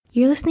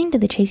You're listening to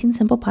the Chasing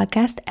Simple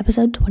Podcast,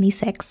 episode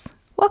 26.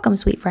 Welcome,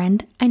 sweet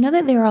friend. I know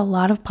that there are a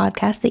lot of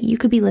podcasts that you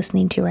could be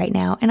listening to right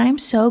now, and I'm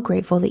so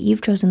grateful that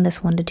you've chosen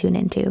this one to tune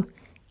into.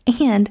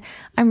 And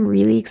I'm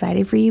really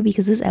excited for you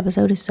because this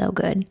episode is so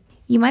good.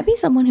 You might be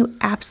someone who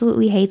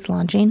absolutely hates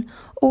launching,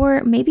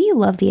 or maybe you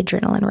love the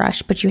adrenaline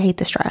rush, but you hate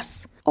the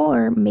stress.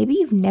 Or maybe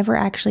you've never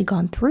actually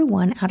gone through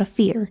one out of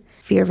fear.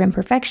 Fear of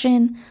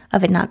imperfection,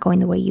 of it not going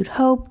the way you'd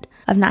hoped,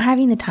 of not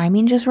having the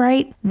timing just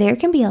right. There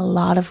can be a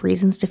lot of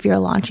reasons to fear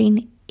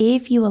launching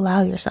if you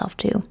allow yourself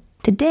to.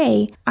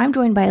 Today, I'm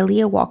joined by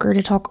Aaliyah Walker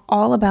to talk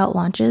all about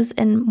launches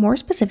and more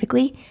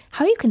specifically,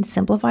 how you can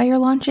simplify your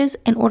launches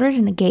in order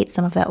to negate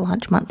some of that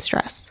launch month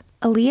stress.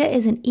 Aaliyah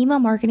is an email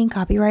marketing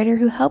copywriter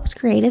who helps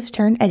creatives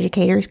turned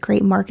educators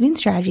create marketing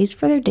strategies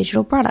for their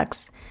digital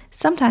products.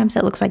 Sometimes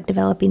it looks like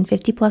developing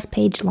 50-plus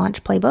page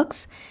launch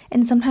playbooks,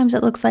 and sometimes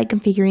it looks like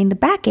configuring the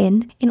back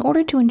end in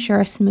order to ensure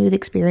a smooth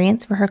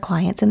experience for her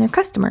clients and their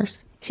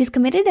customers. She's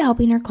committed to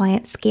helping her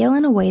clients scale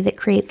in a way that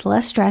creates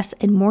less stress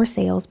and more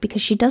sales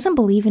because she doesn't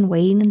believe in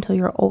waiting until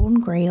you're old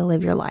and gray to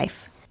live your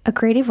life. A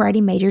creative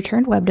writing major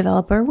turned web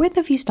developer with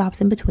a few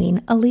stops in between,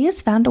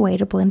 Aaliyah's found a way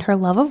to blend her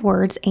love of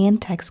words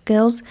and tech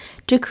skills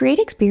to create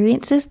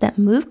experiences that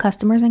move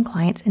customers and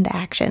clients into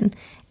action,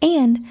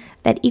 and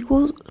that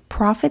equals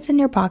profits in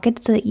your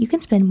pocket so that you can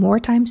spend more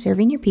time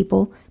serving your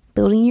people,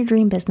 building your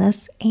dream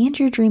business, and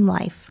your dream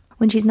life.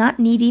 When she's not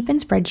knee-deep in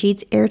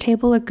spreadsheets,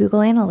 Airtable, or Google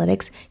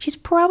Analytics, she's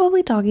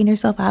probably talking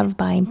herself out of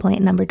buying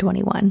plant number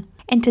 21.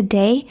 And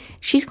today,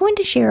 she's going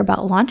to share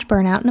about launch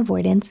burnout and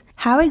avoidance,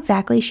 how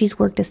exactly she's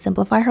worked to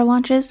simplify her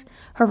launches,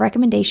 her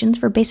recommendations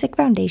for basic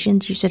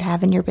foundations you should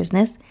have in your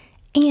business,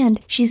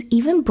 and she's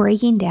even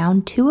breaking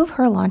down 2 of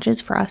her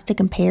launches for us to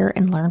compare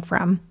and learn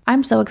from.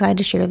 I'm so excited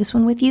to share this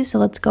one with you, so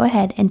let's go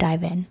ahead and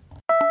dive in.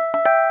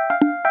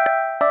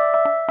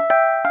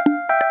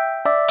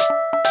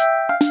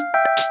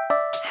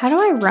 How do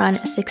I run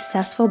a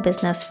successful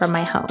business from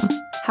my home?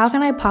 How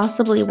can I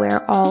possibly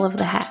wear all of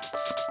the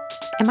hats?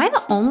 Am I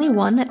the only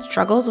one that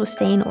struggles with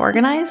staying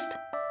organized?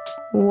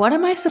 What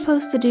am I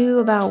supposed to do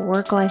about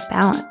work-life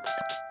balance?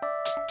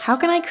 How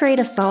can I create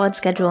a solid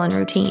schedule and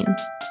routine?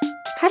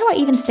 How do I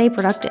even stay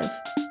productive?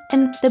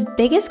 And the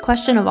biggest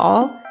question of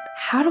all,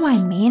 how do I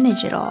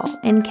manage it all?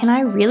 And can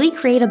I really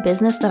create a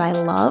business that I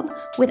love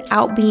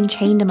without being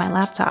chained to my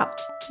laptop?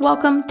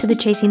 Welcome to the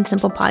Chasing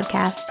Simple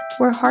Podcast,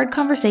 where hard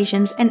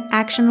conversations and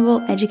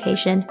actionable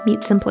education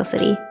meet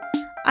simplicity.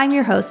 I'm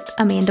your host,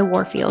 Amanda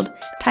Warfield,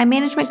 time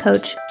management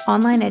coach,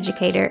 online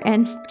educator,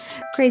 and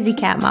crazy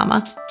cat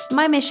mama.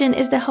 My mission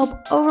is to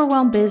help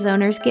overwhelmed biz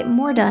owners get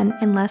more done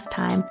in less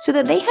time so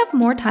that they have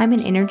more time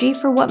and energy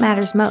for what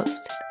matters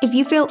most. If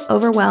you feel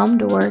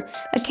overwhelmed or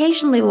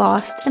occasionally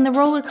lost in the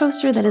roller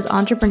coaster that is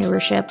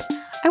entrepreneurship,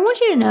 I want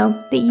you to know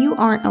that you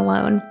aren't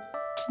alone.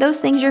 Those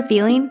things you're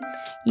feeling,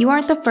 you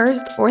aren't the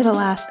first or the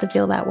last to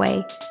feel that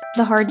way.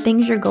 The hard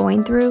things you're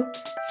going through,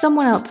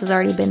 someone else has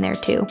already been there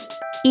too.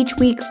 Each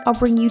week, I'll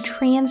bring you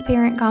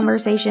transparent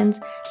conversations,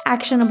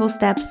 actionable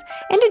steps,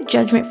 and a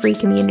judgment-free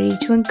community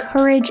to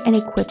encourage and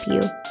equip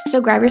you. So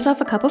grab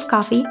yourself a cup of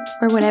coffee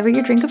or whatever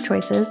your drink of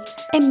choice is,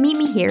 and meet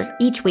me here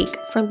each week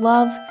for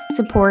love,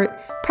 support,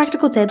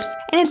 practical tips,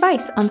 and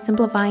advice on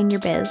simplifying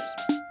your biz.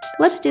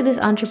 Let's do this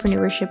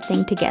entrepreneurship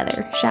thing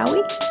together, shall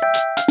we?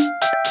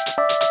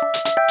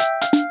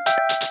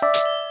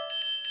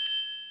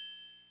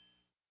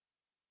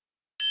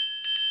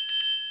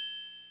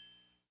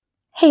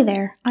 Hey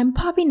there, I'm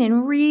popping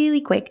in really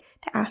quick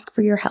to ask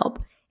for your help.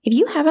 If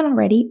you haven't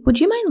already, would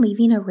you mind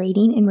leaving a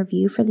rating and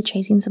review for the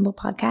Chasing Simple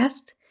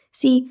podcast?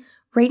 See,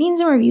 ratings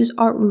and reviews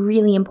are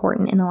really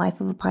important in the life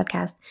of a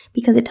podcast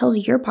because it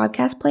tells your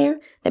podcast player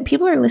that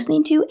people are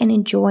listening to and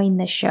enjoying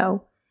this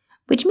show,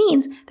 which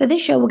means that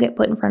this show will get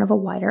put in front of a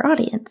wider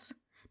audience.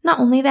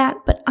 Not only that,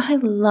 but I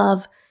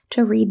love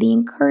to read the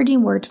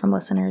encouraging words from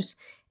listeners,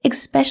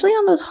 especially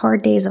on those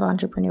hard days of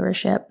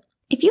entrepreneurship.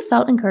 If you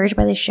felt encouraged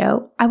by this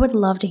show, I would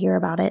love to hear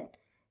about it.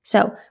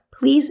 So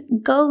please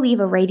go leave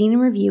a rating and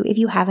review if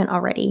you haven't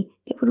already.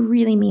 It would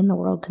really mean the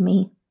world to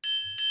me.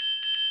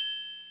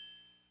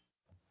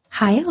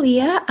 Hi,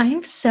 Aaliyah. I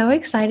am so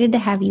excited to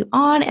have you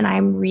on, and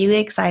I'm really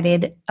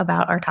excited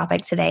about our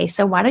topic today.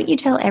 So why don't you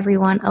tell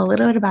everyone a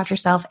little bit about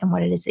yourself and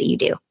what it is that you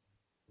do?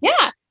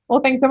 Yeah.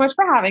 Well, thanks so much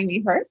for having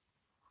me first.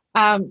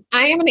 I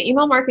am an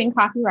email marketing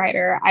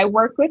copywriter. I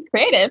work with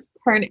creatives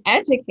turned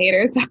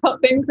educators to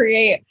help them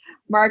create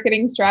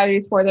marketing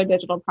strategies for their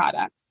digital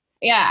products.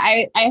 Yeah,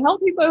 I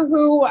help people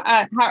who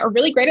are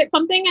really great at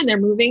something and they're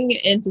moving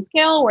into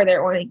scale where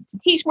they're wanting to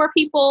teach more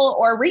people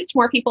or reach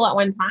more people at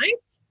one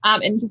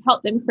time, and just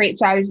help them create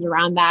strategies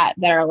around that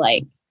are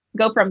like,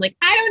 go from like,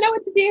 I don't know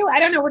what to do, I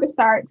don't know where to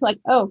start, to like,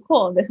 oh,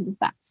 cool, this is the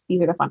steps.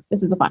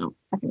 This is the funnel,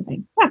 that kind of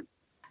thing. Yeah.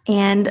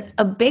 And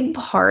a big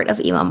part of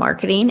email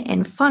marketing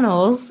and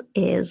funnels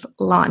is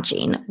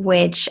launching,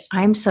 which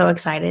I'm so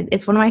excited.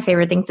 It's one of my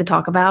favorite things to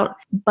talk about.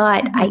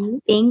 But I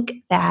think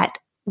that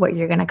what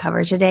you're going to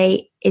cover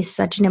today is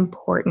such an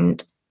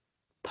important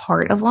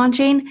part of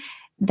launching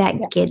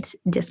that gets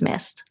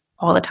dismissed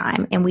all the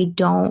time, and we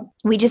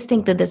just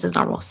think that this is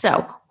normal.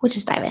 So we'll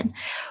just dive in.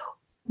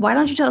 Why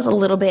don't you tell us a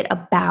little bit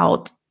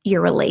about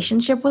your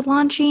relationship with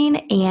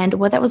launching and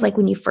what that was like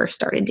when you first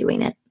started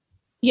doing it?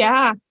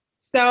 Yeah.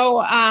 So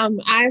I've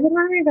been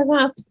running my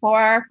business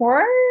for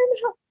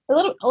a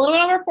little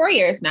bit over 4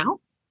 years now.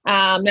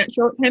 Not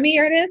sure what time of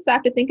year it is, so I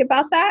have to think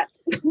about that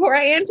before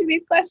I answer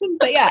these questions.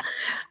 But yeah.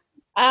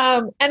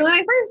 And when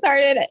I first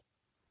started,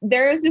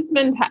 there's this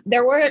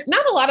there were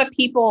not a lot of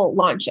people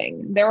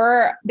launching. There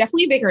were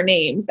definitely bigger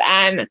names,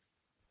 and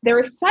there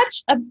was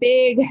such a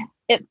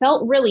it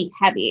felt really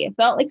heavy. It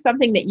felt like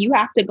something that you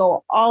have to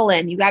go all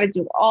in. You got to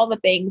do all the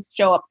things,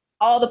 show up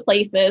all the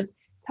places,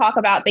 talk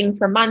about things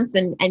for months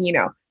and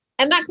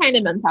that kind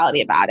of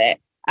mentality about it.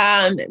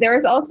 There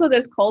was also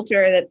this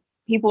culture that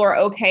people were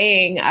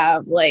okaying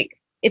of like,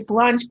 it's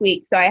launch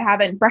week, so I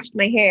haven't brushed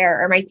my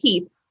hair or my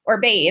teeth or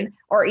bathe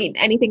or eat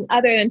anything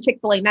other than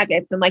Chick-fil-A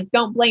nuggets. And like,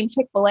 don't blame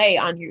Chick-fil-A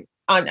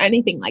on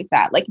anything like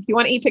that. Like, if you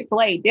want to eat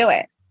Chick-fil-A, do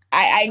it.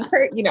 I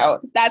encourage,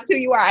 that's who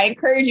you are. I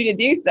encourage you to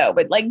do so,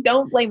 but like,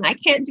 don't blame, I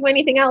can't do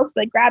anything else,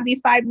 but grab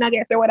these 5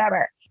 nuggets or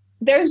whatever.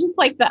 There's just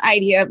like the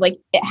idea of like,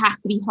 it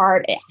has to be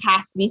hard. It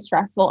has to be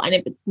stressful. And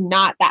if it's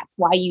not, that's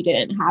why you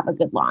didn't have a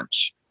good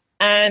launch.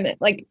 And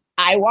like,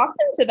 I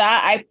walked into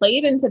that. I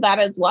played into that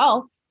as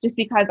well, just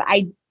because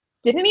I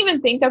didn't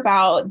even think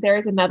about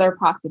there's another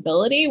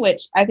possibility,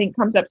 which I think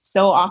comes up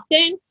so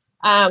often.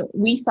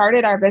 We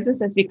started our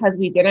businesses because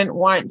we didn't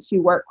want to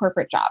work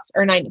corporate jobs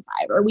or 9 to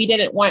 5, or we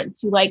didn't want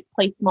to like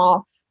play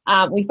small.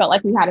 We felt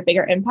like we had a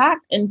bigger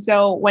impact. And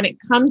so when it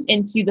comes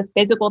into the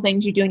physical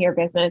things you do in your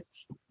business,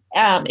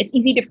 it's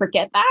easy to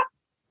forget that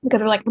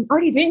because we're like, I'm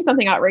already doing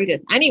something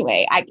outrageous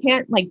anyway. I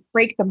can't like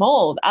break the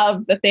mold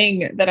of the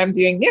thing that I'm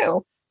doing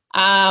new,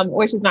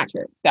 which is not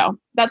true. So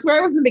that's where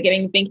I was in the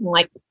beginning, thinking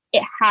like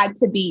it had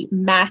to be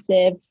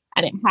massive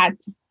and it had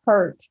to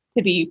hurt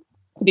to be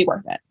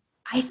worth it.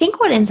 I think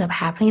what ends up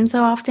happening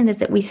so often is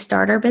that we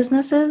start our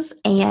businesses,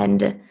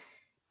 and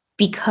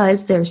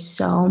because there's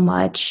so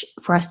much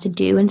for us to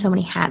do and so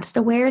many hats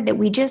to wear, that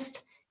we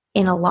just,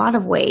 in a lot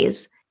of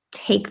ways,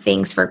 take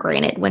things for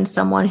granted. When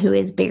someone who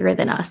is bigger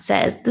than us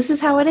says, this is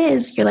how it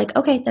is, you're like,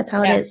 okay, that's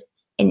how it is.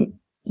 And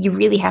you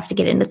really have to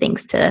get into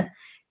things to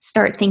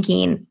start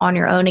thinking on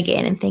your own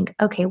again and think,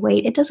 okay,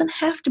 wait, it doesn't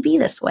have to be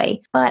this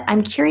way. But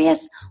I'm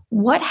curious,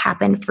 what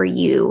happened for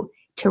you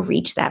to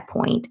reach that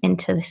point and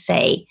to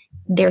say,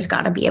 there's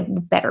got to be a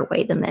better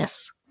way than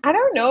this? I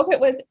don't know if it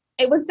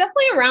was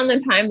definitely around the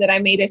time that I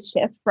made a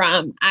shift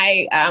from,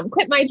 I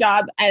quit my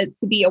job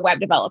to be a web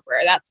developer.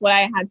 That's what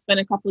I had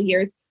spent a couple of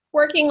years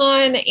working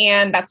on,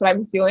 and that's what I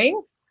was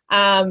doing.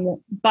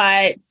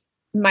 But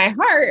my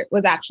heart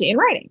was actually in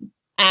writing.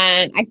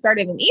 And I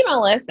started an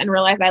email list and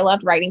realized I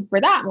loved writing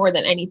for that more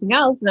than anything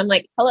else. And I'm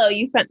like, hello,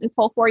 you spent this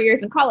whole 4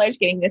 years in college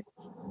getting this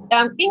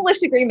English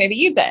degree, maybe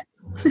use it.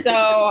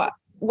 So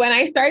when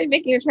I started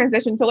making a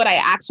transition to what I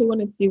actually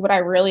wanted to do, what I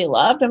really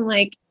loved, I'm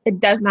like,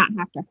 it does not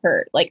have to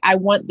hurt. Like, I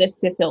want this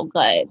to feel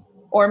good,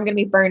 or I'm going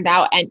to be burned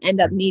out and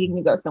end up needing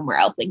to go somewhere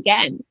else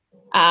again.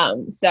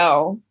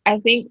 So I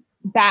think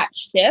that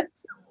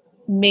shift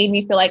made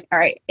me feel like, all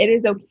right, it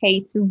is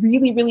okay to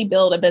really, really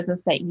build a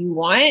business that you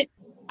want,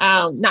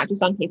 not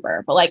just on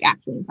paper, but like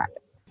actually in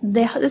practice.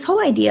 This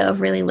whole idea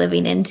of really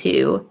living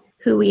into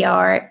who we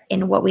are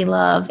and what we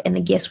love and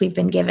the gifts we've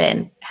been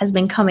given has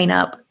been coming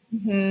up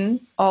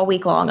all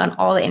week long on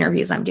all the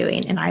interviews I'm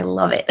doing, and I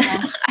love it.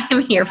 I'm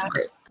here for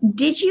it.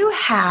 Did you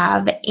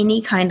have any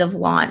kind of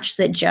launch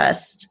that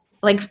just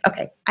like,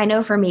 okay, I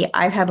know for me,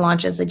 I've had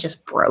launches that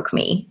just broke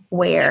me,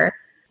 where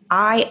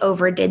I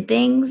overdid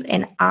things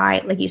and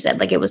like you said,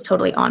 like it was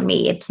totally on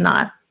me. It's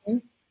not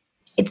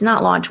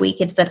launch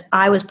week. It's that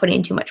I was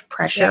putting too much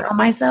pressure on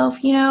myself,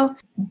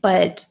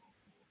 but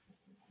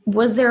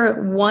was there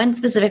one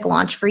specific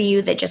launch for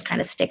you that just kind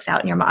of sticks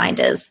out in your mind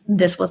as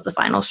this was the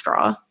final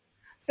straw?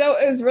 So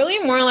it was really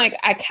more like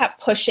I kept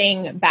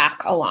pushing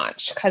back a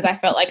launch because I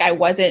felt like I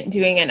wasn't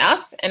doing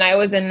enough. And I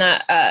was in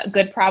the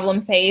good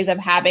problem phase of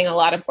having a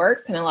lot of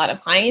work and a lot of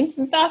clients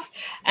and stuff.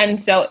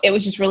 And so it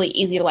was just really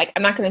easy to like,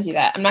 I'm not going to do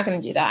that. I'm not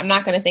going to do that. I'm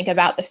not going to think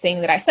about the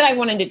thing that I said I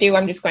wanted to do.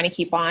 I'm just going to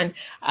keep on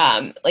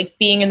like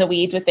being in the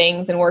weeds with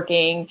things and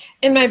working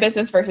in my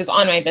business versus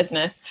on my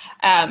business.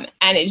 And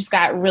it just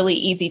got really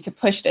easy to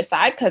push it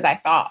aside because I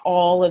thought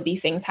all of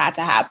these things had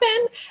to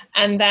happen.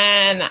 And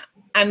then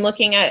I'm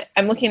looking in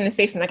the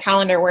space in the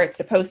calendar where it's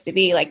supposed to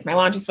be, like my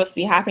launch is supposed to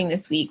be happening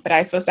this week, but I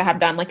was supposed to have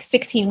done like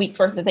 16 weeks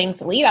worth of things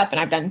to lead up, and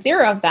I've done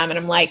 0 of them. And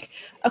I'm like,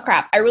 oh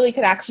crap, I really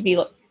could actually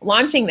be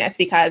launching this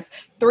because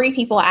 3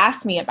 people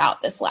asked me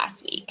about this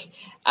last week.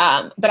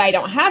 But I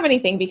don't have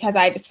anything because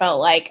I just felt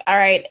like, all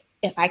right,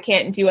 if I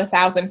can't do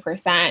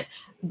 1,000%,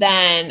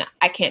 then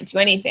I can't do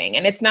anything.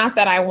 And it's not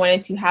that I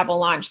wanted to have a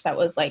launch that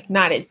was like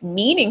not as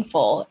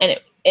meaningful, and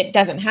it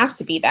doesn't have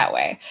to be that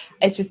way.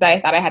 It's just that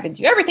I thought I had to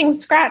do everything from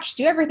scratch,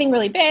 do everything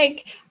really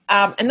big.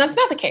 And that's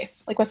not the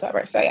case, like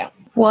whatsoever. So yeah.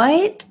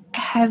 What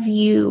have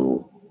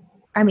you,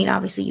 I mean,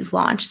 obviously you've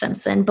launched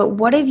since then, but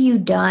what have you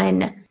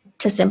done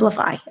to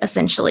simplify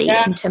essentially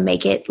Yeah. and to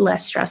make it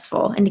less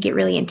stressful and to get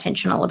really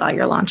intentional about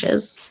your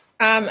launches?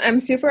 I'm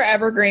super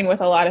evergreen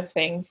with a lot of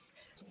things.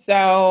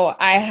 So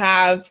I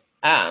have,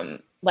 I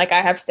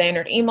have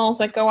standard emails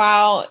that go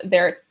out.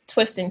 There are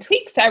twists and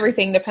tweaks to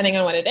everything depending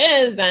on what it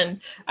is. And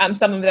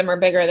some of them are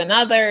bigger than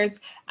others.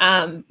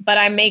 But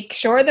I make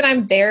sure that I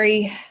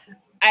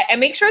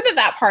make sure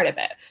that part of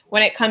it,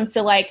 when it comes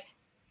to like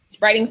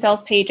writing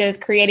sales pages,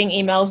 creating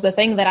emails, the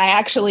thing that I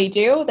actually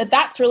do,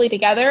 that's really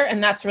together.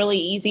 And that's really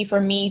easy for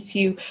me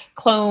to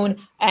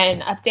clone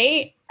and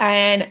update.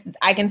 And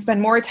I can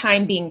spend more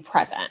time being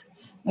present,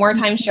 more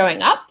time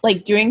showing up,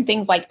 like doing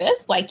things like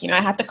this. Like, I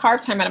have to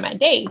carve time out of my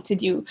day to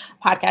do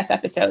podcast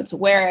episodes.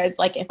 Whereas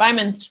like if I'm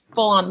in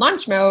full on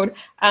launch mode,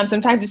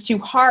 sometimes it's too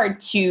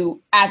hard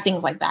to add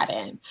things like that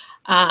in,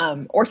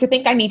 or to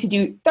think I need to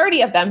do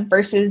 30 of them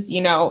versus,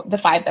 the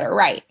 5 that are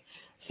right.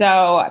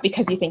 So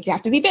because you think you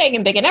have to be big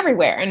and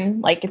everywhere.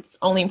 And like, it's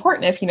only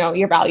important if,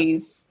 your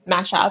values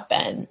match up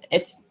and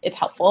it's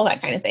helpful,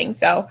 that kind of thing.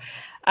 So,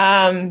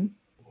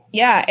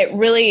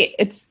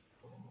 it's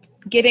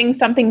getting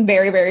something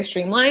very, very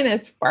streamlined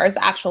as far as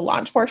the actual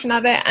launch portion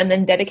of it, and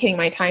then dedicating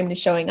my time to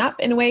showing up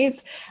in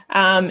ways,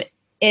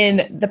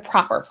 in the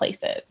proper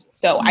places.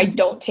 So I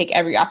don't take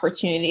every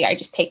opportunity. I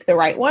just take the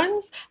right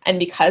ones. And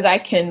because I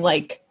can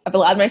I've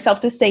allowed myself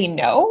to say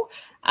no,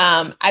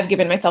 I've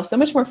given myself so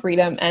much more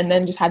freedom, and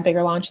then just had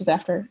bigger launches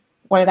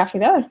one after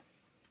the other.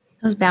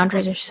 Those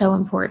boundaries are so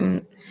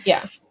important.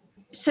 Yeah.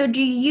 So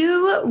do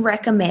you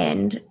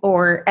recommend,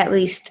 or at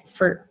least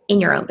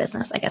in your own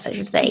business, I guess I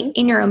should say,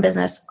 in your own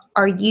business,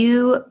 are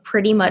you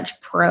pretty much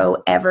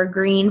pro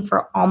evergreen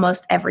for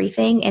almost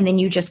everything? And then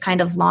you just kind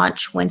of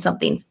launch when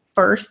something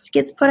first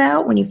gets put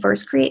out, when you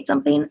first create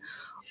something?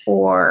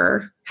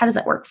 Or how does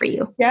that work for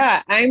you?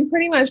 Yeah, I'm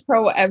pretty much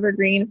pro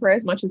evergreen for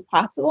as much as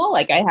possible.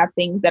 Like I have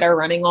things that are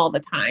running all the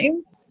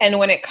time. And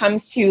when it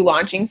comes to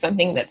launching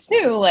something that's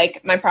new,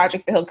 like my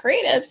project, The Hill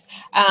Creatives,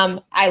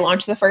 I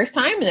launched the first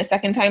time, and the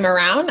second time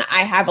around, I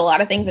have a lot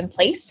of things in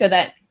place so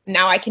that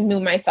now I can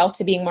move myself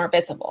to being more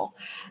visible.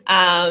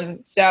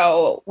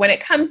 So when it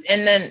comes,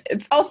 and then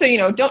it's also,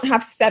 don't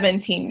have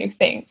 17 new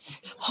things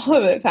all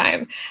of the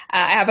time.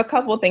 I have a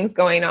couple of things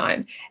going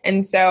on.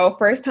 And so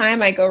first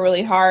time I go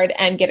really hard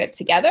and get it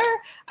together.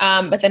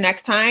 But the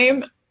next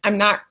time I'm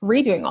not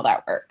redoing all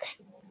that work.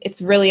 It's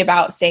really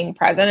about staying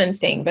present and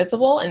staying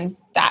visible. And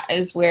that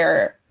is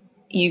where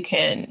you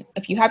can,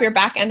 if you have your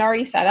back end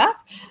already set up,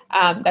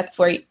 that's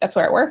where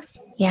it works.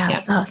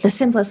 Yeah. Oh, the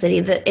simplicity,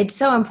 it's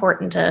so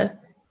important to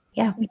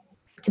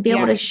be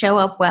able to show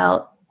up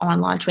well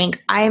on launch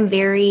week. I am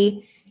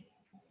very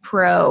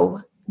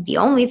pro. The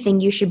only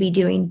thing you should be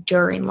doing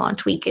during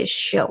launch week is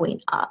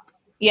showing up.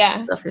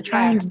 Yeah. So if you're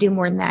trying to do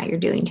more than that, you're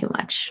doing too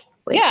much.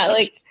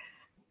 I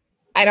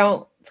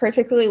don't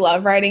particularly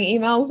love writing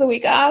emails the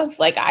week of.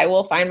 I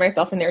will find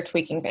myself in there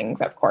tweaking things,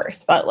 of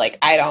course, but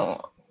I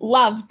don't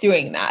love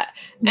doing that.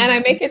 Mm-hmm. And I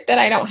make it that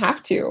I don't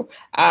have to,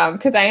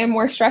 because I am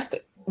more stressed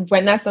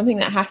when that's something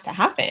that has to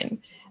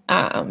happen.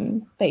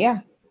 But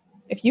yeah,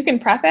 if you can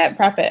prep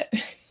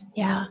it.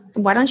 Yeah.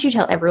 Why don't you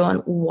tell everyone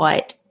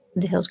what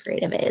The Hills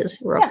Creative is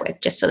real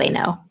quick, just so they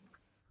know?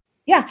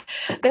 Yeah.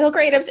 The Hill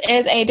Creatives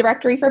is a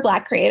directory for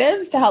Black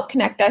creatives to help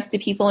connect us to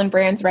people and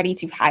brands ready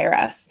to hire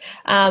us.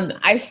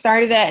 I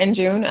started it in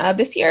June of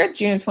this year,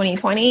 June of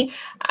 2020.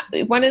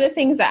 One of the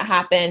things that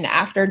happened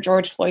after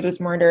George Floyd was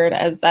murdered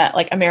is that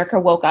America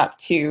woke up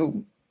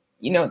to,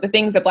 the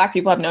things that Black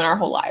people have known our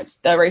whole lives,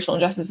 the racial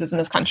injustices in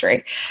this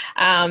country.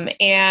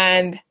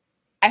 And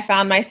I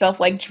found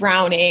myself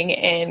drowning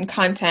in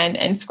content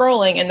and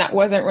scrolling, and that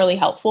wasn't really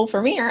helpful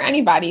for me or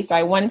anybody. So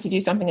I wanted to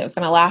do something that was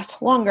going to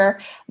last longer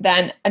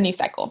than a news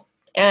cycle.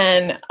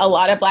 And a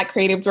lot of Black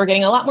creatives were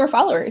getting a lot more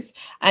followers,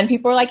 and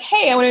people were like,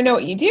 hey, I want to know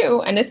what you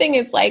do. And the thing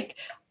is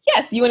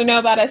yes, you want to know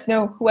about us,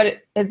 know what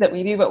it is that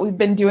we do, but we've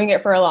been doing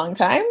it for a long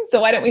time.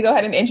 So why don't we go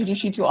ahead and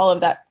introduce you to all of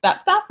that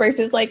stuff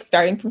versus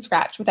starting from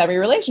scratch with every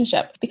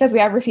relationship, because we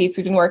have receipts,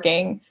 we've been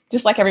working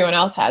just like everyone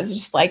else has,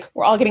 just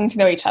we're all getting to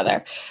know each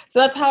other. So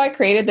that's how I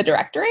created the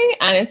directory.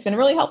 And it's been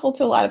really helpful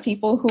to a lot of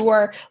people who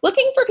are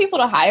looking for people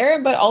to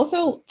hire, but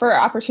also for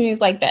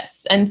opportunities like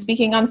this and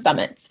speaking on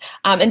summits,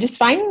 and just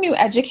finding new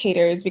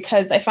educators,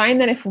 because I find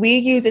that if we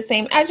use the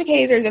same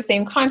educators, the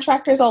same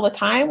contractors all the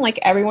time,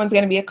 everyone's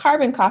going to be a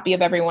carbon copy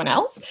of everyone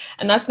else.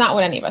 And that's not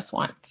what any of us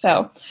want.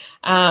 So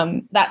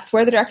that's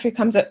where the directory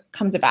comes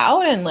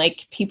about. And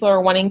people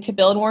are wanting to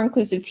build more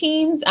inclusive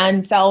teams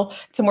and sell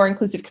to more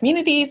inclusive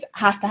communities. It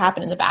has to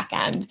happen in the back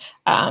end.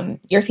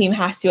 Your team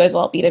has to as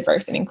well be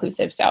diverse and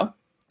inclusive. So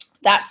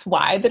that's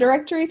why the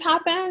directories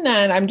happen.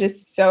 And I'm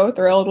just so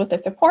thrilled with the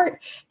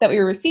support that we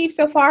received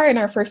so far in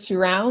our first 2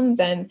 rounds.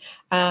 And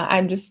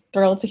I'm just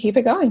thrilled to keep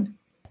it going.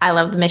 I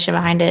love the mission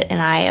behind it.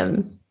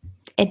 And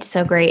it's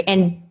so great.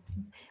 And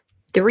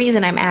the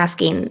reason I'm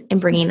asking and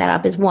bringing that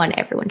up is 1,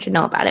 everyone should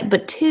know about it.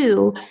 But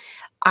 2,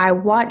 I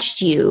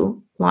watched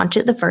you launch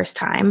it the first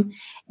time,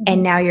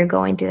 and now you're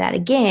going through that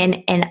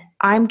again. And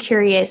I'm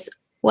curious,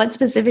 What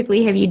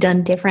specifically have you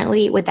done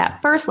differently with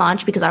that first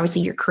launch? Because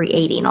obviously you're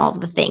creating all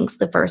of the things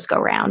the first go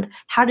round.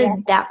 How did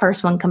that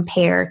first one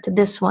compare to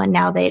this one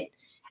now that,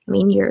 I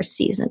mean, you're a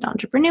seasoned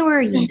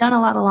entrepreneur, you've done a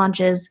lot of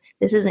launches,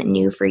 this isn't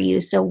new for you.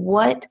 So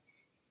what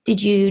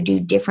did you do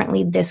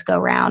differently this go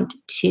round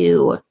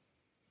to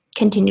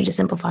continue to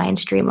simplify and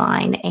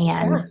streamline?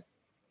 And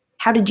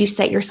how did you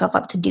set yourself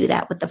up to do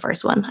that with the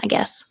first one, I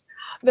guess?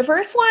 The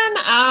first one,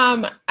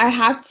 I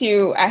have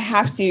to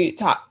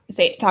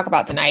talk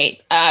about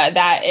tonight.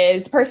 That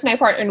is the person I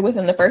partnered with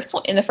in the first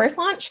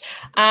launch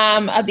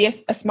of the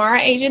Asmara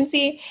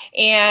agency,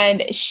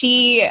 and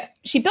she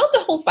built the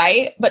whole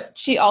site, but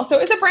she also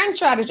is a brand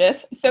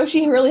strategist, so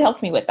she really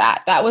helped me with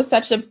that. That was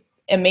such an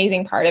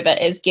amazing part of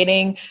it, is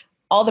getting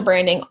all the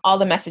branding, all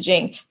the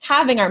messaging,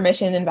 having our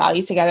mission and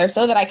values together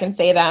so that I can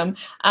say them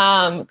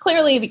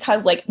clearly,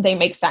 because like they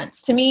make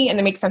sense to me and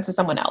they make sense to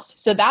someone else.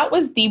 So that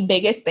was the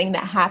biggest thing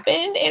that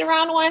happened in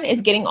round one, is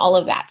getting all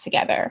of that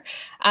together.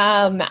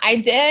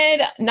 I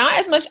did not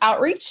as much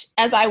outreach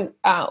as I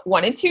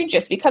wanted to,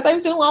 just because I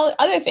was doing a lot of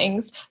other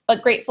things,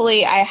 but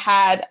gratefully I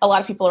had a lot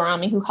of people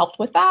around me who helped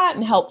with that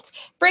and helped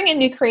bring in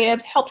new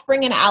creatives, helped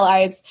bring in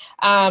allies.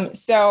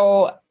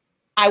 So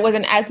I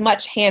wasn't as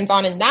much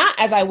hands-on in that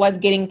as I was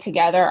getting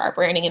together our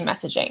branding and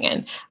messaging.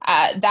 And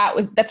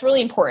that's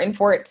really important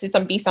for it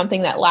to be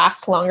something that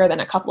lasts longer than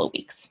a couple of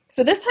weeks.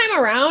 So this time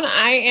around,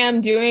 I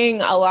am doing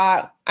a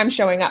lot. I'm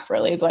showing up,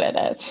 really, is what it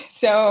is.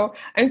 So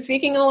I'm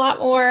speaking a lot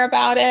more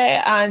about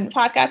it on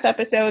podcast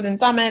episodes and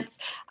summits.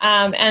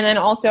 And then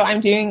also I'm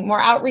doing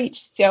more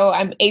outreach. So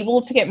I'm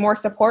able to get more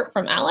support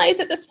from allies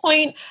at this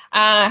point.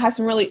 I have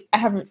some really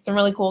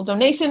cool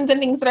donations and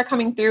things that are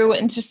coming through,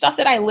 and just stuff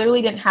that I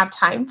literally didn't have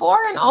time for.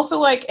 And also,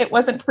 like, it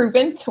wasn't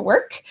proven to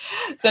work.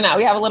 So now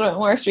we have a little bit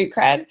more street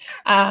cred.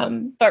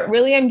 But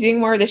really I'm doing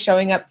more of the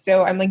showing up.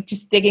 So I'm like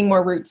just digging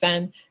more roots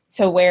in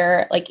to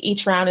where like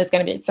each round is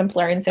going to be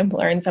simpler and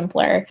simpler and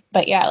simpler.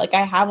 But yeah, like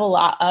I have the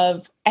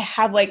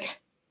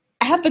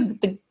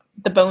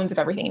bones of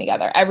everything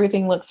together.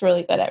 Everything looks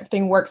really good.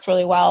 Everything works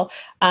really well.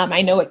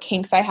 I know what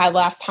kinks I had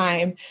last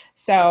time.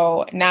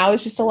 So now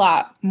it's just a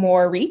lot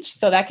more reach,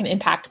 so that can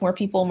impact more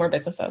people, more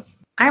businesses.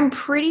 I'm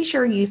pretty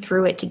sure you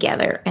threw it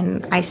together,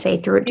 and I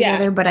say threw it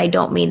together, but I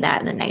don't mean that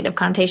in a negative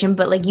connotation,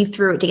 but like you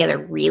threw it together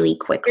really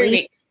quickly. 3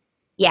 weeks.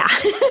 Yeah.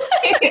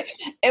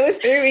 It was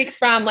 3 weeks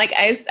from like,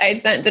 I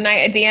sent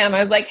Denai a DM.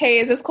 I was like, hey,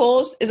 is this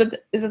cool? Is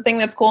a thing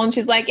that's cool? And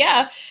she's like,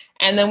 yeah.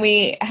 And then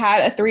we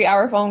had a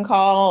 3-hour phone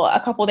call a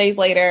couple days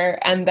later.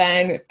 And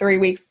then 3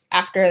 weeks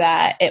after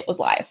that, it was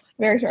live.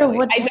 Very shortly.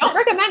 So I don't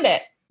recommend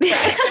it.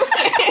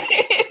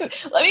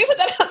 Let me put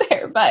that out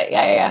there. But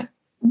yeah.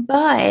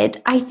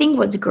 But I think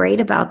what's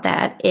great about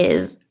that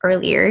is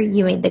earlier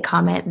you made the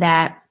comment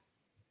that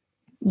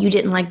you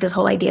didn't like this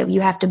whole idea of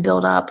you have to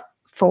build up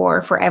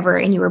for forever,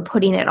 and you were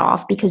putting it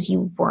off because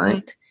you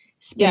weren't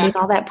spending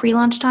all that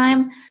pre-launch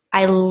time.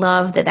 I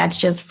love that that's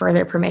just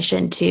further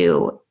permission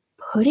to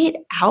put it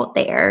out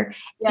there.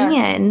 Yeah.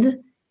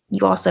 And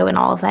you also, in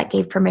all of that,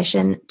 gave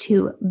permission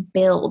to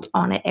build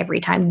on it every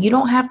time. You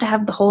don't have to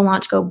have the whole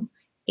launch go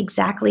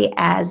exactly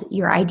as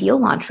your ideal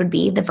launch would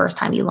be the first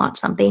time you launch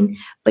something,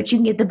 but you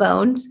can get the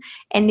bones.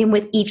 And then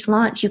with each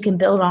launch, you can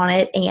build on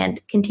it and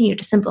continue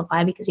to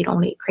simplify, because you don't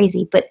want to get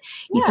crazy, but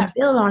you can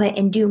build on it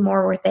and do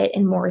more with it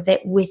and more with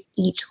it with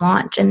each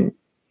launch. And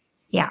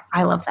yeah,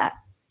 I love that.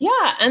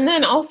 Yeah. And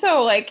then also,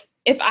 like,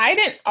 if I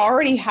didn't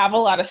already have a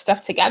lot of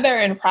stuff together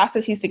and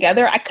processes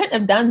together, I couldn't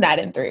have done that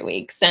in 3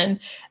 weeks. And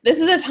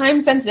this is a time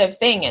sensitive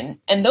thing.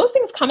 And those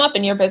things come up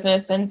in your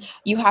business and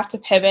you have to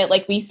pivot.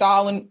 Like we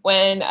saw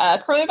when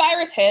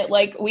coronavirus hit,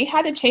 like we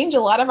had to change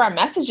a lot of our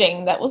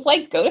messaging that was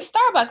like, go to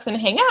Starbucks and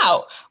hang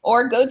out,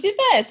 or go do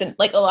this. And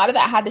like a lot of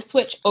that had to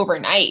switch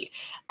overnight.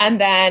 And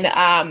then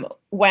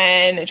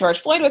when George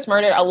Floyd was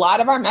murdered, a lot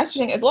of our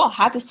messaging as well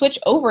had to switch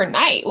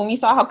overnight. When we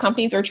saw how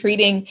companies were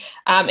treating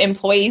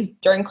employees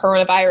during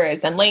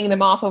coronavirus and laying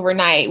them off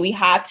overnight, we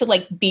had to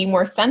like be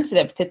more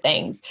sensitive to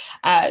things.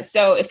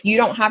 So if you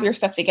don't have your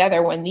stuff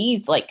together when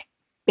these like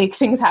big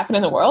things happen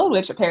in the world,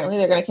 which apparently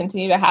they're going to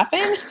continue to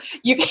happen,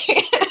 you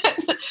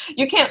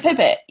can't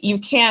pivot. You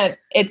can't.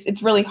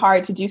 It's really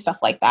hard to do stuff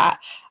like that.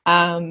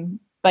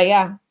 But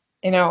yeah.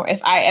 You know, if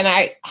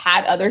I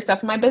had other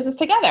stuff in my business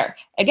together,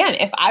 again,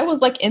 if I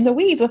was like in the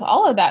weeds with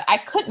all of that, I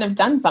couldn't have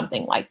done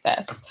something like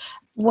this.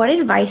 What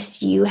advice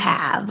do you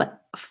have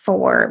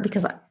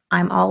because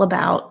I'm all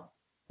about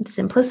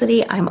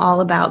simplicity. I'm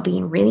all about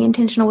being really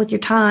intentional with your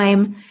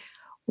time.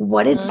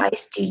 What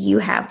advice do you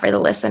have for the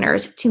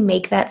listeners to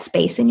make that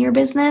space in your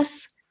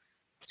business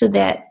so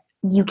that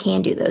you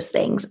can do those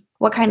things?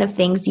 What kind of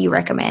things do you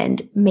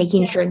recommend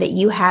making sure that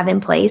you have in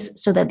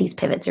place so that these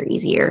pivots are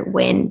easier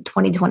when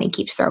 2020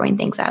 keeps throwing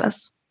things at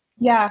us?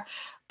 Yeah.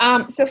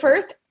 So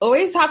first,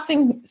 always have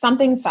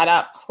something set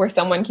up where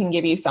someone can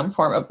give you some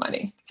form of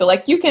money. So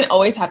like you can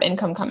always have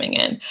income coming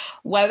in,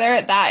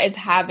 whether that is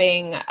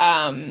having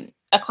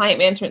a client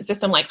management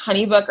system like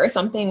Honeybook or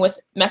something with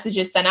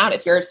messages sent out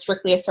if you're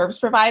strictly a service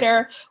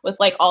provider with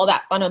like all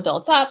that funnel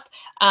built up.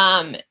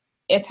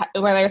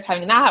 whether it's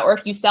having that, or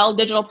if you sell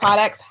digital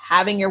products,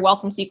 having your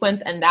welcome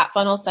sequence and that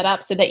funnel set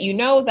up so that you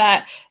know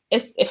that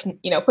if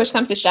push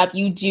comes to shove,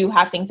 you do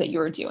have things that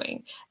you're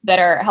doing that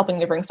are helping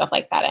to bring stuff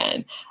like that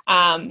in.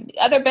 The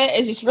other bit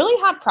is just really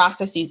have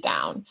processes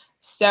down.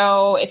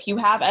 So if you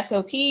have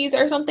SOPs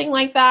or something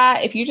like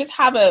that, if you just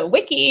have a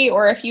wiki,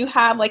 or if you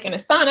have like an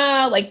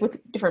Asana, like with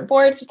different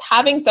boards, just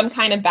having some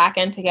kind of back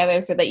end together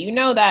so that you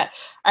know that,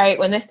 all right,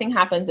 when this thing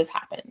happens, this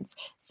happens.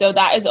 So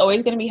that is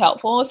always going to be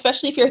helpful,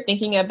 especially if you're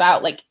thinking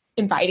about like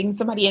inviting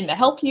somebody in to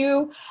help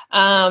you,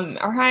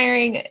 or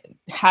hiring.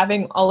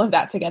 Having all of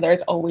that together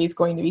is always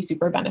going to be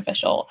super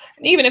beneficial.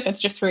 And even if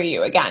it's just for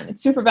you, again,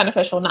 it's super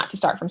beneficial not to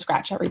start from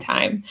scratch every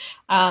time.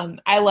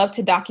 I love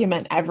to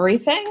document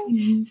everything.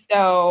 Mm-hmm.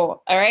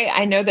 So, all right,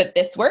 I know that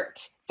this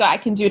worked, so I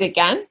can do it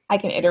again. I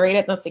can iterate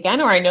it this again,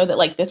 or I know that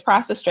like this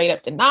process straight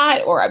up did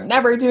not, or I'm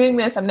never doing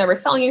this. I'm never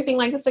selling anything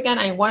like this again.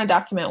 I want to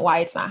document why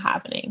it's not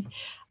happening.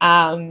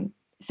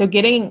 So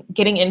getting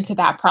into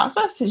that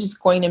process is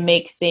just going to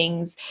make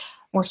things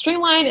more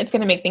streamlined. It's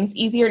going to make things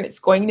easier, and it's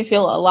going to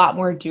feel a lot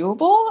more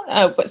doable.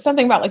 But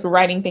something about like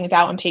writing things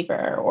out on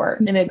paper or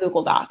in a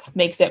Google Doc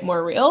makes it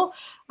more real.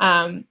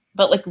 But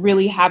like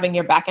really having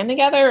your back end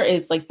together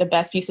is like the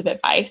best piece of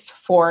advice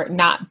for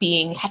not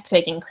being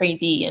hectic and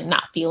crazy and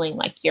not feeling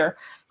like you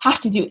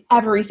have to do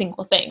every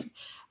single thing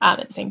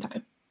at the same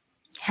time.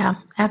 Yeah,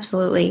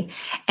 absolutely.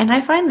 And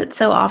I find that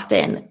so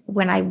often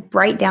when I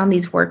write down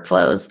these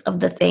workflows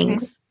of the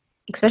things,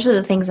 especially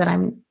the things that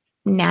I'm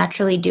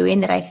naturally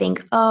doing that I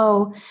think,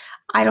 oh,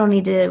 I don't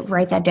need to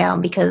write that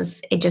down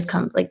because it just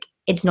comes like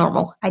it's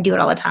normal. I do it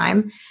all the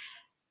time.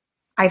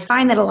 I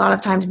find that a lot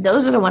of times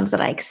those are the ones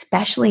that I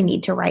especially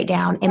need to write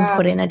down and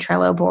put in a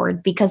Trello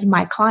board because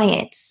my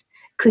clients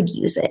could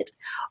use it,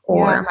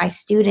 or my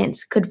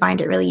students could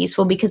find it really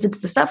useful because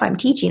it's the stuff I'm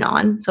teaching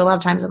on. So a lot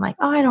of times I'm like,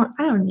 oh, I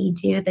don't need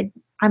to, that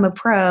I'm a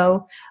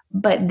pro.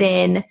 But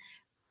then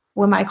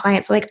when my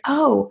clients are like,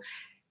 oh,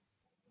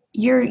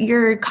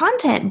 your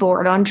content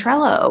board on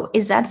Trello,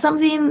 is that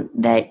something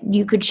that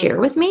you could share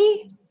with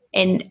me?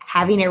 And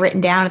having it written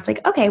down, it's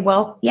like, okay,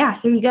 well, yeah,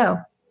 here you go.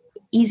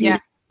 Easy to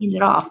hand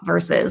it off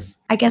versus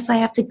I guess I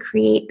have to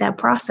create that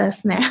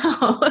process now.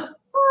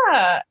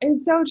 Yeah,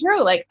 it's so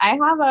true. Like I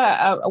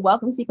have a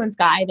welcome sequence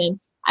guide, and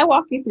I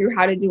walk you through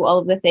how to do all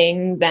of the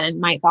things and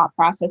my thought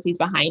processes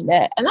behind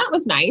it. And that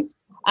was nice.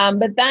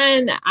 But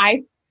then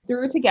I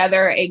threw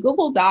together a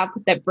Google Doc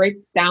that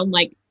breaks down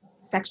like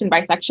section by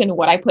section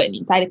what I put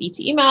inside of each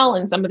email,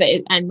 and some of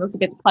it, and most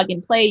of it's plug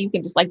and play. You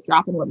can just like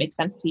drop in what makes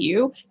sense to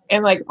you.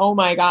 And like, oh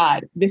my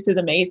God, this is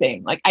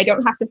amazing. Like I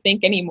don't have to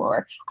think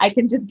anymore. I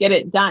can just get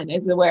it done.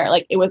 As where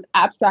like it was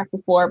abstract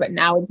before, but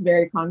now it's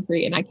very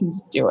concrete and I can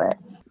just do it.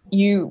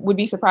 You would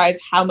be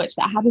surprised how much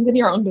that happens in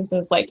your own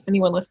business, like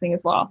anyone listening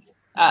as well.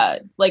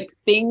 Like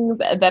things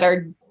that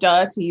are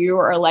duh to you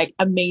are like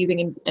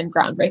amazing and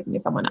groundbreaking to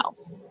someone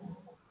else.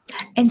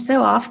 And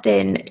so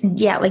often,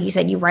 yeah, like you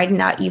said, you write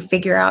it out, you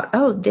figure out,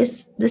 oh,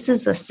 this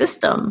is a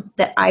system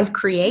that I've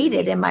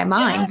created in my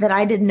mind that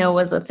I didn't know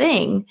was a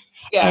thing.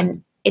 Yeah.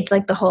 And it's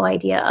like the whole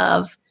idea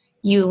of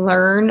you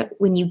learn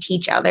when you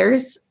teach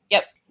others.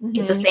 Yep.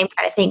 Mm-hmm. It's the same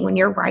kind of thing when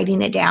you're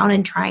writing it down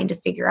and trying to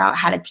figure out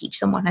how to teach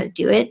someone how to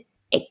do it.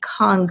 It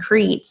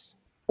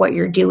concretes what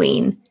you're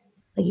doing.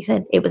 Like you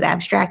said, it was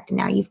abstract, and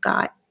now you've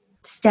got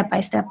step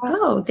by step.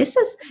 Oh, this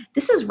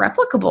is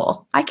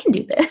replicable. I can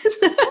do this.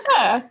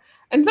 Yeah.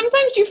 And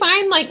sometimes you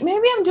find like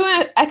maybe I'm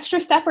doing an extra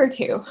step or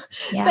two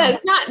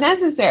that's not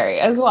necessary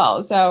as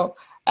well. So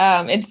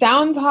it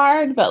sounds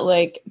hard, but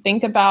like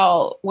think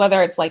about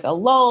whether it's like a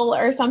lull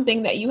or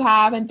something that you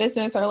have in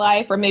business or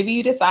life, or maybe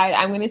you decide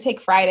I'm going to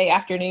take Friday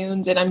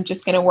afternoons and I'm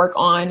just going to work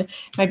on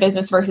my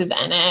business versus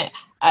in it.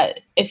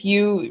 If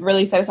you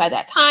really set aside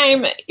that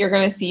time, you're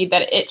going to see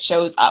that it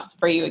shows up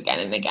for you again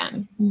and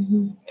again.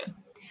 Mm-hmm. Yeah.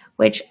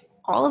 Which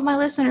all of my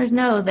listeners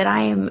know that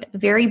I am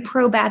very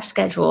pro batch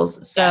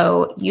schedules.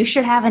 So you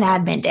should have an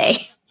admin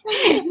day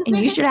and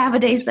you should have a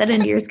day set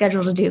into your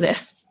schedule to do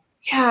this.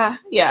 Yeah,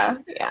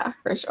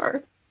 for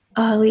sure.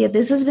 Oh, Leah,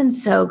 this has been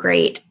so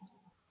great.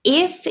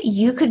 If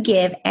you could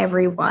give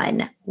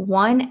everyone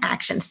one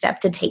action step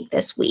to take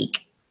this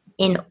week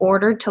in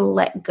order to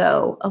let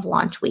go of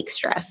launch week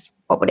stress,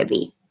 what would it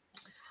be?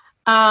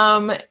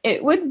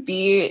 It would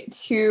be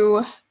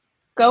to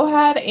go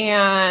ahead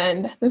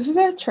and this is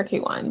a tricky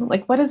one.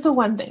 Like, what is the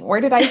one thing?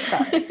 Where did I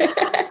start?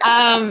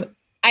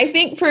 I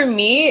think for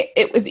me,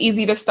 it was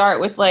easy to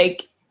start with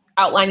like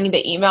outlining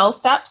the email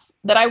steps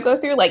that I would go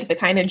through, like the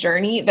kind of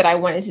journey that I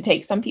wanted to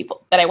take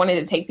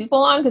people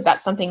on, because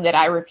that's something that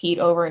I repeat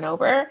over and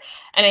over.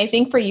 And I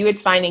think for you,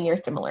 it's finding your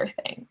similar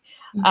thing.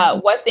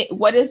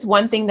 What is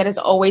one thing that is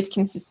always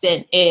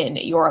consistent in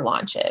your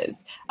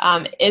launches?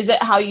 Is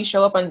it how you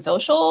show up on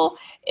social?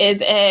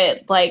 Is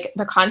it like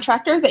the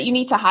contractors that you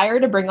need to hire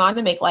to bring on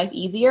to make life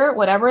easier?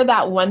 Whatever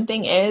that one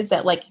thing is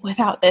that like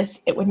without this,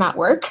 it would not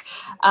work.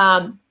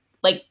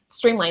 Like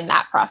streamline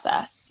that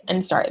process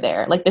and start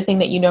there. Like the thing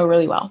that you know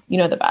really well, you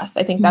know the best.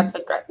 I think that's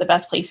the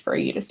best place for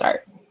you to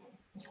start.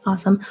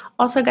 Awesome.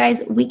 Also,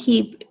 guys, we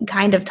keep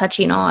kind of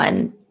touching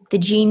on the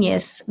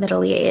genius that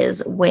Aaliyah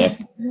is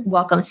with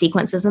welcome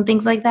sequences and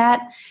things like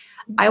that,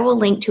 I will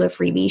link to a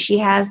freebie she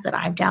has that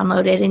I've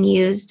downloaded and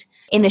used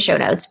in the show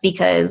notes,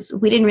 because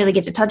we didn't really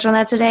get to touch on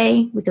that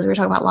today because we were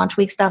talking about launch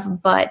week stuff,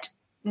 but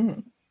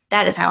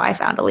that is how I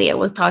found Aaliyah,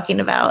 was talking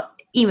about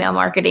email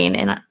marketing,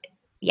 and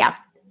yeah,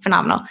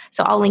 phenomenal.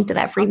 So I'll link to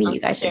that freebie.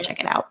 You guys should check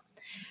it out.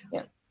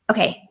 Yeah.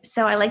 Okay.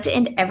 So I like to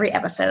end every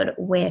episode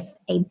with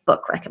a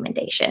book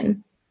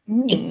recommendation.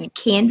 It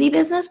can be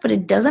business, but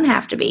it doesn't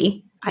have to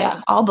be.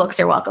 All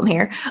books are welcome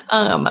here.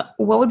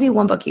 What would be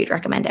one book you'd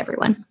recommend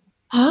everyone?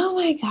 Oh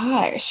my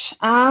gosh.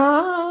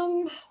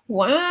 I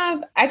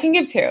can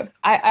give two.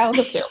 I'll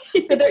give two.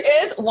 So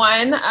there is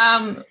one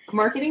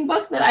marketing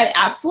book that I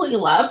absolutely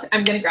love.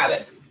 I'm going to grab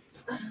it.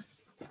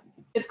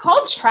 It's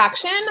called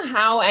Traction: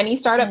 How Any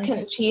Startup Can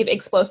Achieve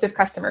Explosive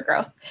Customer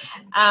Growth.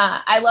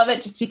 I love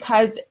it just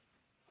because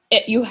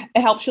it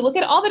helps you look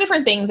at all the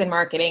different things in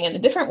marketing and the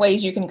different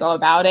ways you can go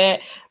about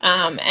it.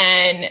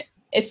 And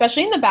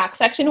especially in the back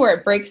section where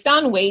it breaks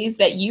down ways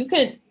that you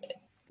can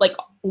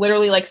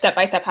literally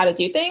step-by-step how to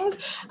do things.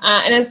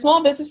 And as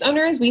small business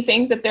owners, we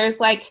think that there's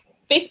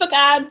Facebook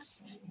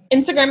ads,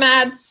 Instagram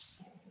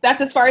ads.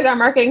 That's as far as our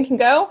marketing can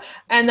go.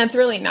 And that's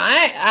really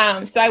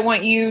not. So I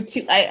want you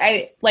to,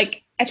 I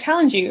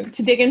challenge you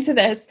to dig into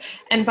this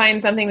and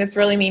find something that's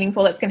really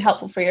meaningful, that's going to be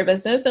helpful for your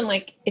business. And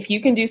if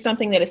you can do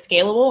something that is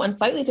scalable and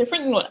slightly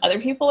different than what other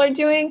people are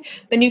doing,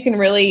 then you can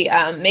really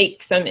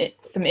make some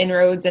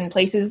inroads in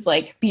places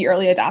be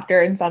early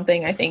adopter in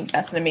something. I think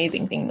that's an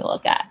amazing thing to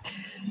look at.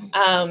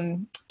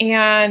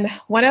 And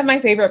one of my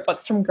favorite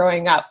books from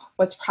growing up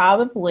was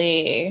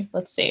probably,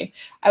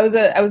 I was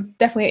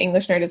definitely an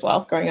English nerd as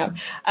well growing up.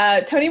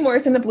 Toni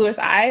Morrison, The Bluest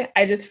Eye.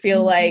 I just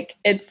feel like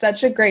it's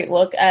such a great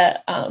look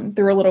at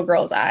through a little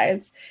girl's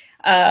eyes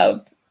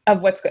of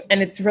what's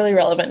and it's really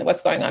relevant to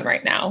what's going on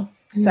right now.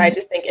 So I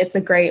just think it's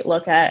a great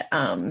look at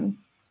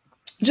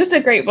just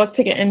a great book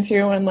to get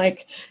into. And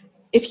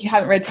if you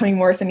haven't read Toni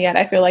Morrison yet,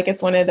 I feel like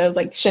it's one of those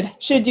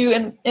should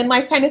do in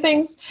life kind of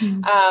things,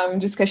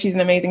 just because she's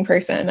an amazing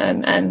person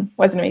and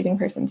was an amazing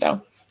person.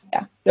 So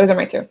yeah, those are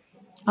my two.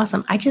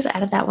 Awesome. I just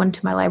added that one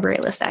to my library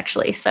list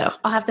actually, so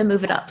I'll have to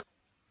move it up.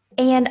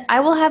 And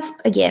I'll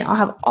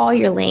have all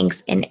your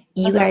links, and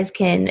you guys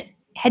can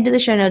head to the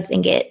show notes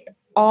and get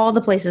all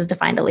the places to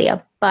find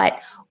Aaliyah. But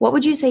what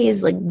would you say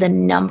is the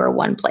number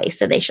one place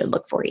that they should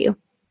look for you?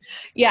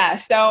 Yeah.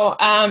 So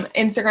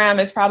Instagram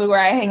is probably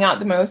where I hang out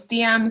the most.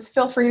 DMs,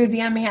 feel free to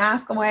DM me,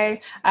 ask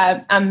away.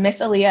 I'm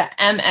Miss Aaliyah,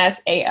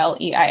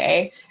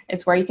 MSALEIA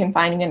is where you can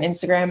find me on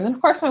Instagram. And then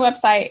of course my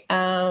website,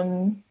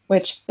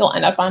 which you'll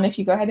end up on if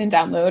you go ahead and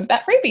download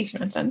that freebie you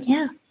mentioned.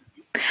 Yeah.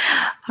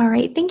 All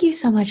right. Thank you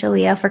so much,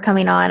 Aaliyah, for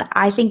coming on.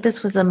 I think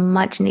this was a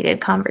much needed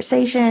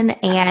conversation,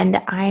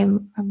 and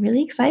I'm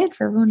really excited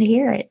for everyone to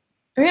hear it.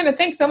 Amanda,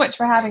 thanks so much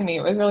for having me.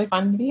 It was really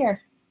fun to be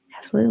here.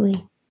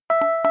 Absolutely.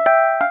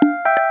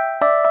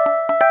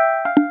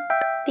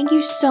 Thank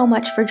you so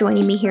much for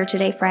joining me here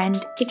today,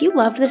 friend. If you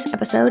loved this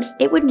episode,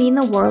 it would mean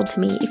the world to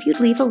me if you'd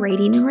leave a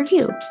rating and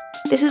review.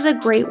 This is a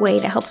great way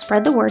to help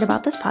spread the word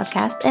about this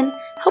podcast and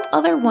help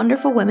other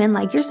wonderful women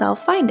like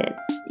yourself find it.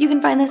 You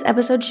can find this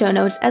episode show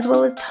notes as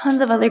well as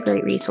tons of other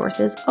great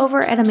resources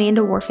over at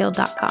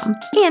amandawarfield.com.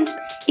 And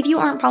if you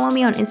aren't following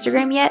me on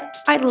Instagram yet,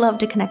 I'd love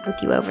to connect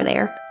with you over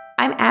there.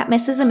 I'm at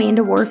Mrs.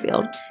 Amanda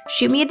Warfield.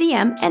 Shoot me a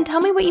DM and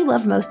tell me what you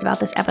loved most about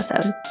this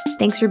episode.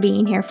 Thanks for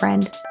being here,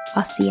 friend.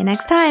 I'll see you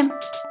next time.